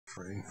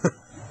Frame.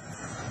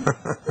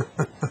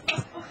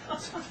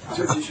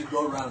 Judge, you should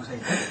go around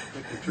saying,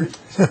 pick the tree.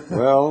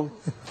 Well,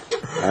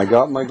 I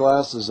got my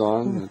glasses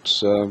on.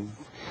 It's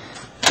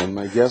and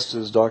my guest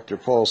is Dr.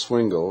 Paul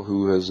Swingle,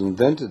 who has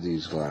invented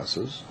these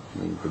glasses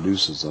and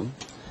produces them.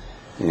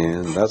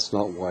 And that's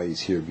not why he's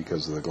here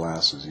because of the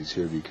glasses. He's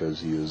here because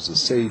he is the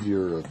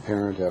savior of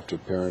parent after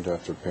parent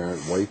after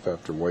parent, wife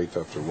after wife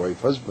after wife,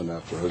 husband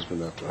after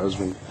husband after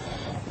husband,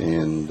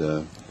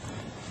 and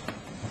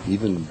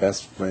even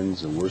best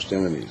friends and worst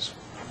enemies.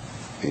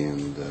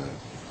 And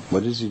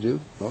what does he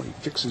do? Well, he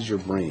fixes your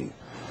brain.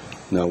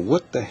 Now,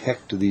 what the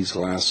heck do these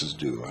glasses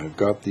do? I've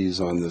got these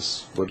on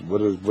this.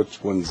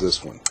 Which one's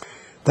this one?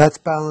 That's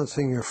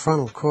balancing your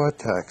frontal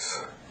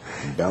cortex.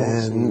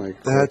 Balancing my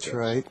cortex. That's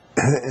right.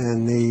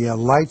 And the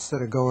lights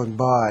that are going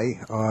by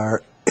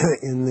are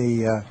in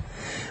the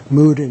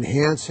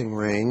mood-enhancing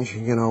range.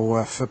 You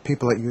know, for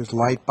people that use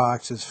light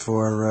boxes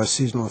for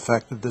seasonal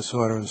affective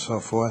disorder and so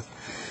forth,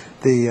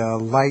 the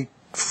light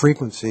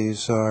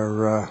frequencies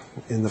are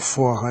in the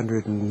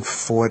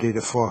 440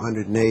 to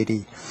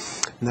 480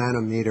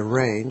 nanometer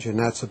range, and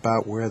that's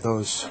about where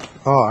those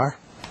are.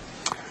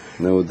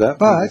 Now, would that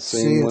be the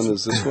same one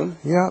as this one?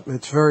 Yeah,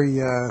 it's very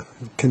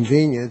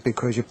convenient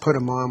because you put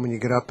them on when you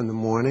get up in the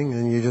morning,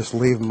 and you just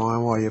leave them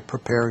on while you're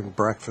preparing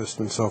breakfast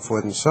and so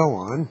forth and so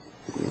on.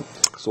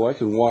 So I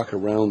can walk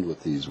around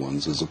with these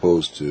ones as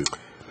opposed to...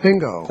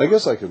 Bingo. I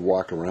guess I could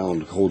walk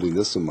around holding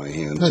this in my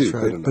hand, too. That's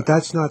right, but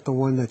that's not the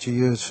one that you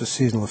use for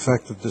seasonal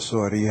affective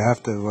disorder. You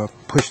have to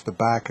push the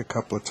back a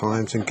couple of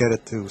times and get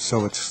it to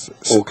so it's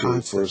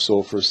constant.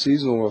 So for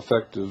seasonal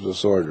affective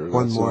disorder,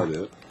 that's not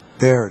it.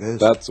 There it is.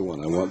 That's the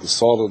one. I want the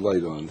solid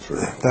light on for.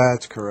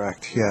 That's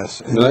correct,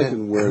 yes. And I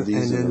can wear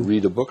these and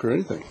read a book or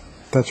anything.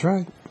 That's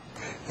right.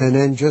 And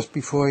then just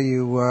before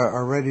you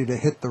are ready to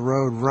hit the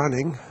road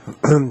running,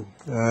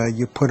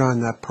 you put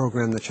on that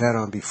program that you had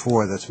on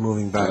before that's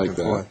moving back and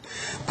forth.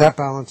 That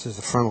balances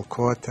the frontal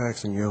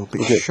cortex, and you'll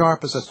be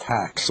sharp as a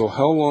tack. So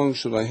how long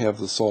should I have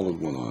the solid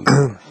one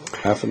on?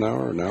 Half an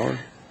hour, an hour?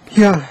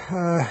 Yeah,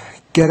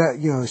 get out,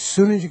 as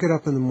soon as you get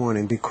up in the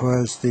morning,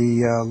 because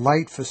the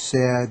light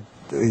facade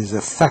is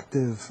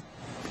effective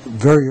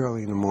very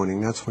early in the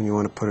morning. That's when you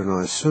want to put it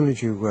on. As soon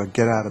as you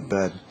get out of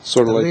bed.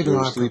 Sort of like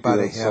you're sleeping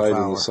outside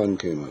and the sun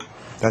came up.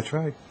 That's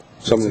right.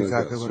 Something That's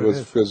exactly like what it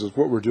is. Because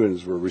what we're doing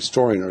is we're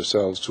restoring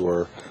ourselves to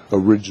our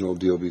original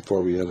deal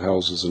before we had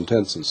houses and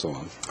tents and so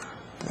on.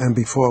 And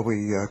before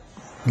we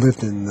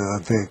lived in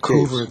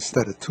Vancouver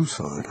instead of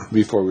Tucson.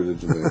 Before we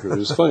lived in Vancouver.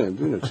 It's funny, I'm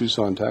doing a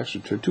Tucson tax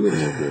return, 2 of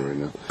them here right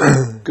now.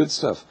 Good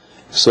stuff.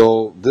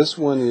 So this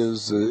one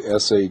is the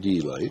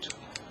SAD light.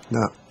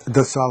 No,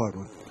 the solid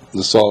one.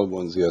 The solid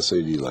one's the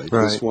SAD light.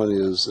 Right. This one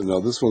is, no,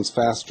 this one's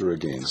faster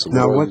again. So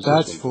now what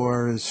that's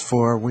for is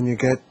for when you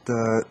get,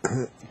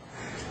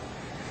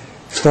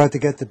 start to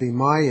get to be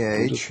my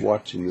age. I'm just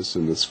watching this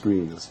in the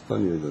screen. It's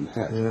funnier than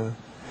heck. Yeah.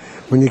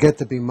 When you get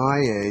to be my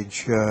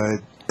age,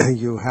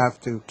 you have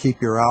to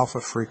keep your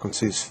alpha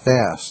frequencies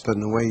fast.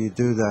 And the way you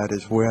do that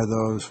is wear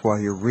those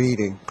while you're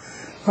reading,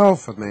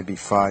 for maybe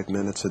 5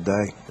 minutes a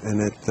day.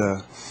 And it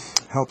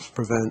helps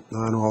prevent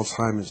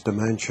non-Alzheimer's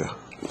dementia.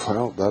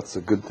 Well, that's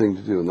a good thing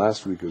to do. And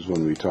last week was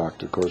when we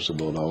talked, of course,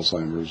 about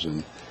Alzheimer's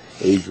and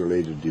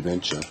age-related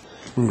dementia.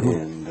 Mm-hmm.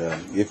 And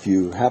if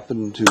you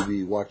happen to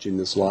be watching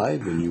this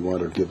live and you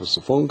want to give us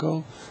a phone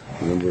call,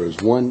 the number is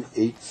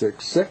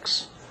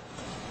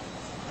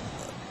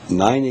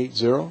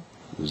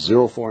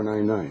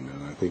 1-866-980-0499.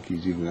 And I think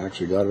he's even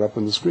actually got it up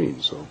on the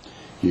screen. So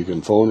you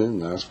can phone in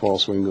and ask Paul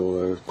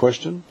Swingle a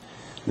question.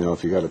 Now,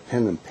 if you got a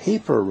pen and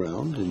paper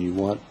around and you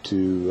want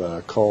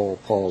to call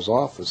Paul's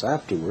office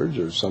afterwards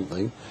or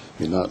something,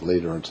 not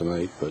later on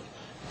tonight, but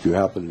if you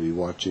happen to be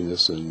watching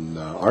this in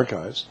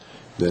archives,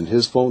 then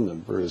his phone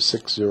number is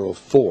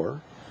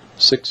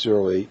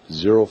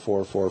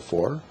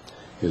 604-608-0444.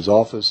 His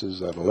office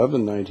is at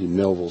 1190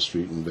 Melville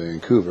Street in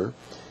Vancouver,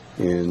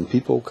 and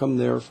people come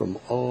there from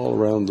all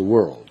around the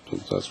world.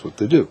 That's what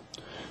they do.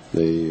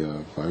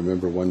 I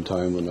remember one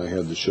time when I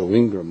had the show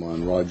Ingram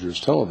on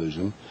Rogers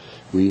Television,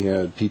 we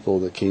had people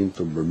that came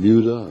from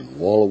Bermuda and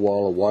Walla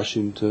Walla,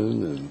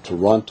 Washington, and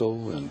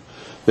Toronto, and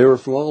they were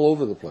from all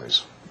over the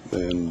place.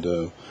 And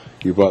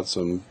you brought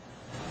some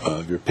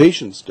of your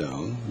patients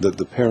down that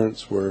the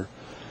parents were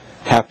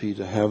happy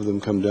to have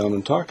them come down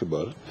and talk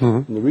about it.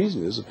 Mm-hmm. And the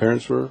reason is the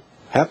parents were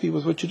happy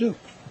with what you do.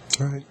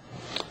 Right.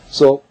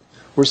 So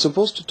we're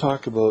supposed to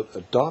talk about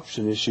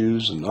adoption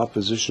issues and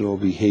oppositional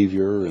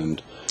behavior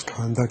and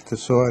conduct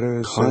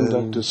disorders,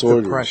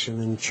 depression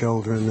in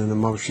children, and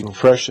emotional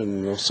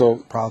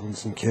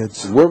problems in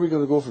kids. Where are we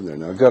going to go from there?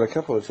 Now, I've got a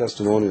couple of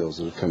testimonials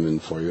that have come in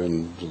for you,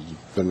 and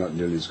they're not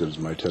nearly as good as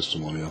my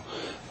testimonial.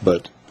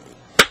 But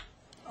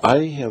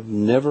I have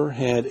never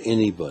had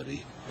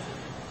anybody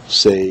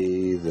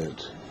say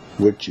that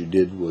what you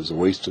did was a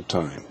waste of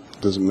time.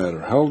 It doesn't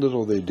matter how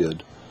little they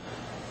did,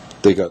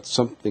 they got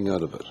something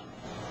out of it.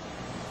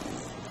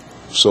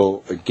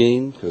 So,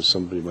 again, because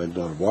somebody might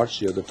not have watched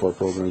the other 4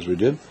 programs we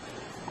did,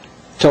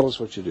 tell us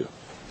what you do.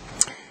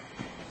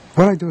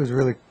 What I do is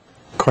really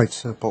Quite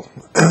simple.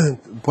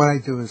 What I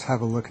do is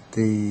have a look at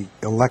the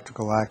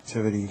electrical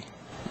activity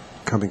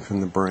coming from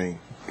the brain.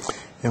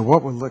 And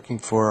what we're looking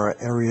for are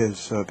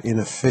areas of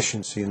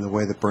inefficiency in the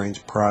way the brain's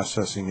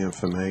processing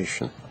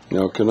information.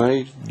 Now, can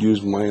I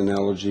use my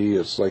analogy?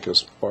 It's like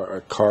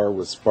a car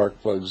with spark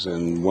plugs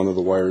and one of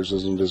the wires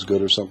isn't as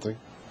good or something?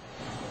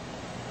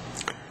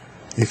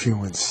 If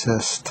you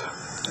insist.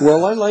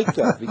 Well, I like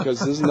that,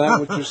 because isn't that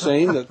what you're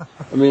saying? That,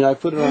 I mean, I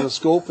put it on a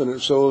scope and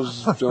it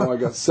shows, I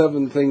got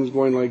 7 things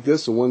going like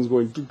this and one's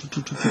going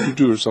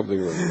or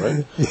something like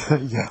that,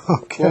 right? Yeah,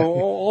 okay. Well,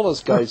 all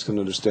us guys can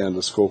understand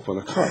the scope on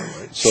a car,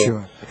 right? So,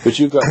 sure. But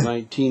you've got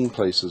 19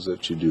 places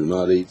that you do,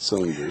 not 8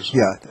 cylinders.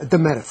 Yeah, the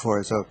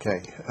metaphor is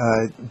okay.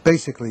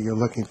 Basically, you're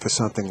looking for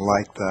something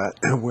like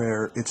that,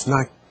 where it's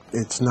not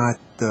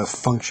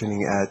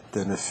functioning at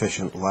an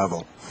efficient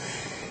level.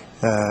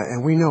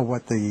 And we know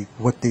what the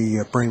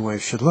brainwave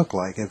should look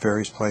like at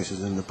various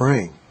places in the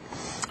brain.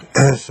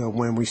 So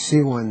when we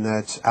see one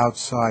that's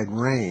outside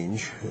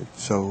range,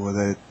 so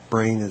the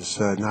brain is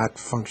not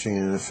functioning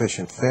in an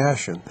efficient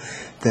fashion,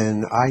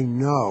 then I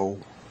know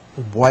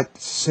what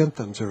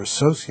symptoms are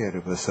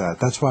associated with that.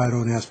 That's why I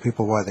don't ask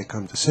people why they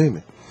come to see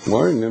me. Well,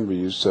 I remember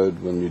you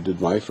said when you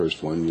did my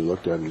first one, you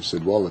looked at it and you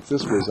said, well, if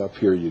this was up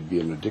here, you'd be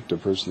an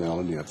addictive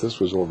personality. If this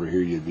was over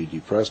here, you'd be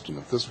depressed. And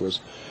if this was...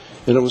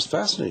 And it was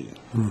fascinating.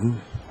 Mm-hmm.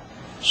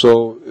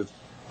 So if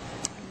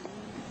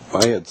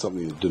I had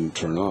something that didn't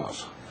turn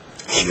off,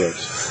 but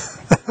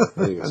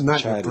I think it's Not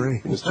Chatty, your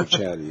brain. Mr.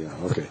 Chatty, yeah,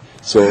 okay.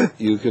 So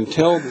you can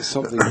tell that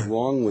something's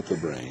wrong with the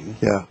brain,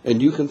 Yeah.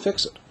 and you can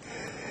fix it.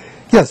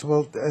 Yes,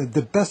 well,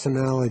 the best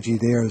analogy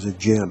there is a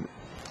gym.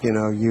 You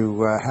know,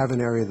 you have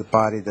an area of the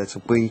body that's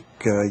weak,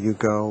 you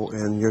go,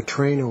 and your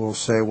trainer will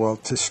say, well,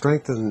 to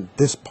strengthen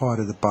this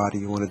part of the body,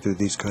 you want to do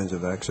these kinds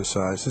of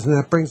exercises, and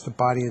that brings the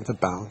body into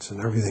balance,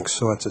 and everything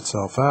sorts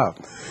itself out.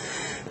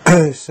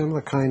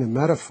 Similar kind of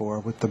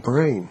metaphor with the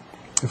brain.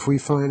 If we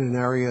find an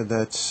area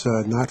that's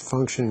not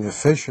functioning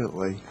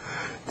efficiently,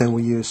 then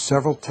we use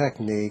several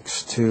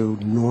techniques to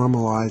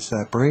normalize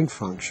that brain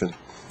function.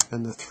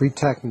 And the three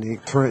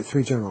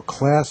general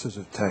classes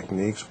of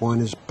techniques.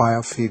 One is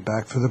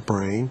biofeedback for the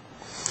brain.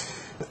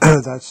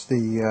 That's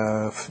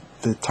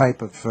the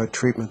type of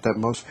treatment that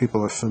most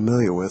people are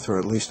familiar with, or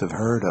at least have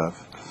heard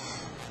of,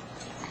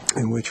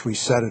 in which we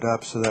set it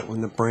up so that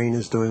when the brain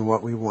is doing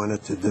what we want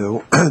it to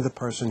do, the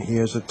person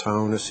hears a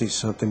tone or sees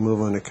something move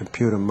on a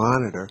computer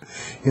monitor.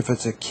 If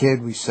it's a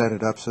kid, we set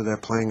it up so they're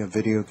playing a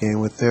video game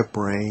with their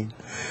brain.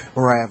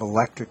 Or I have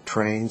electric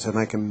trains, and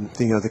I can,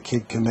 the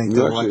kid can make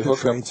the electric trains. You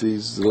actually hook up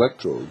these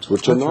electrodes,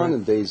 which are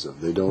non-invasive.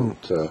 They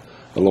don't,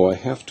 although I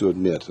have to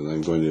admit, and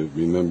I'm going to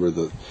remember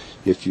that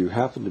if you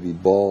happen to be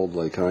bald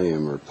like I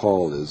am or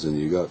Paul is, and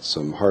you got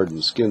some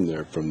hardened skin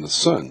there from the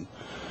sun,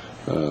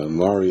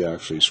 Mari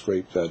actually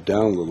scraped that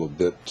down a little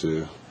bit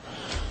to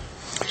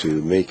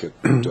make it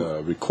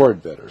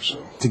record better.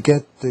 So to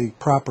get the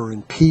proper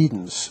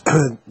impedance,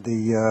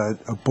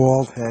 a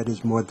bald head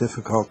is more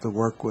difficult to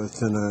work with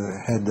than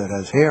a head that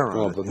has hair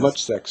on it. But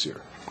much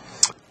sexier.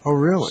 Oh,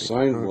 really?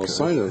 Well,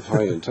 sign of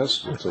high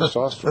intestinal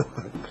testosterone.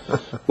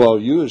 Right? Well,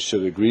 you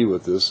should agree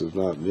with this, if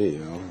not me.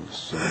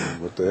 So,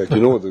 what the heck?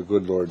 You know what the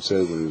good Lord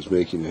said when he was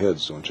making the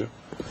heads, don't you?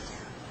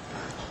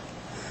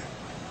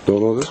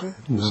 Don't know this one?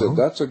 No. He said,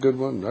 that's a good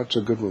one, that's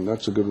a good one,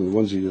 that's a good one. The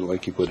ones you didn't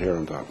like, you put hair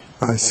on top.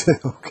 I see,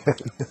 okay.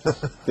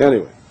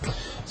 Anyway,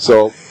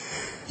 so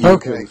you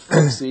Okay. can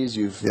fix these,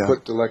 you've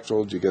put the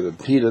electrodes, you get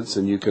impedance,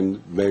 and you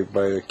can make,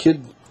 by a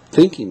kid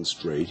thinking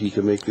straight, he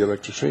can make the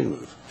electric train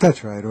move.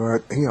 That's right, or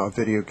a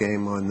video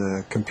game on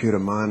the computer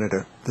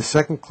monitor. The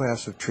second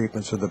class of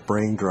treatments are the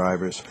brain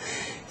drivers,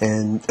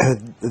 and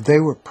they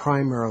were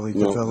primarily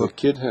developed...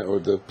 The kid or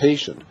the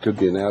patient, could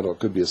be an adult,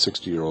 could be a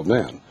 60-year-old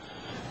man,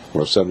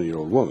 or a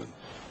 70-year-old woman.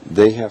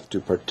 They have to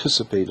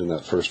participate in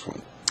that first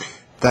one.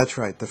 That's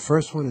right. The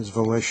first one is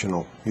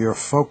volitional. You're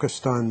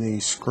focused on the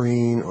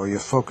screen, or you're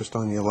focused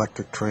on the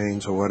electric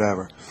trains or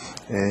whatever,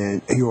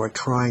 and you are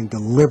trying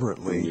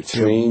deliberately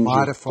to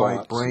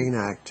modify brain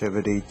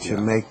activity to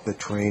make the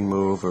train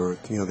move, or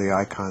the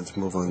icons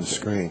move on the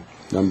screen.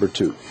 Number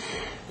two,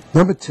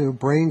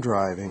 brain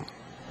driving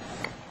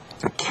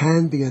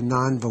can be a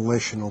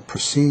non-volitional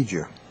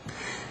procedure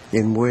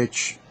in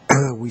which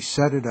we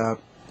set it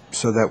up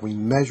so that we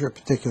measure a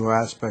particular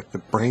aspect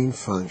of brain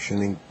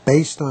functioning.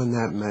 Based on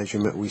that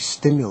measurement, we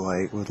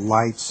stimulate with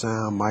light,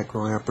 sound,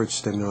 microamperage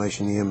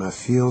stimulation, EMF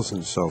fields,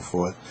 and so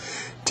forth,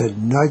 to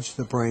nudge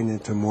the brain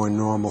into more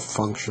normal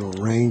functional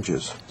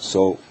ranges.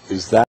 So is that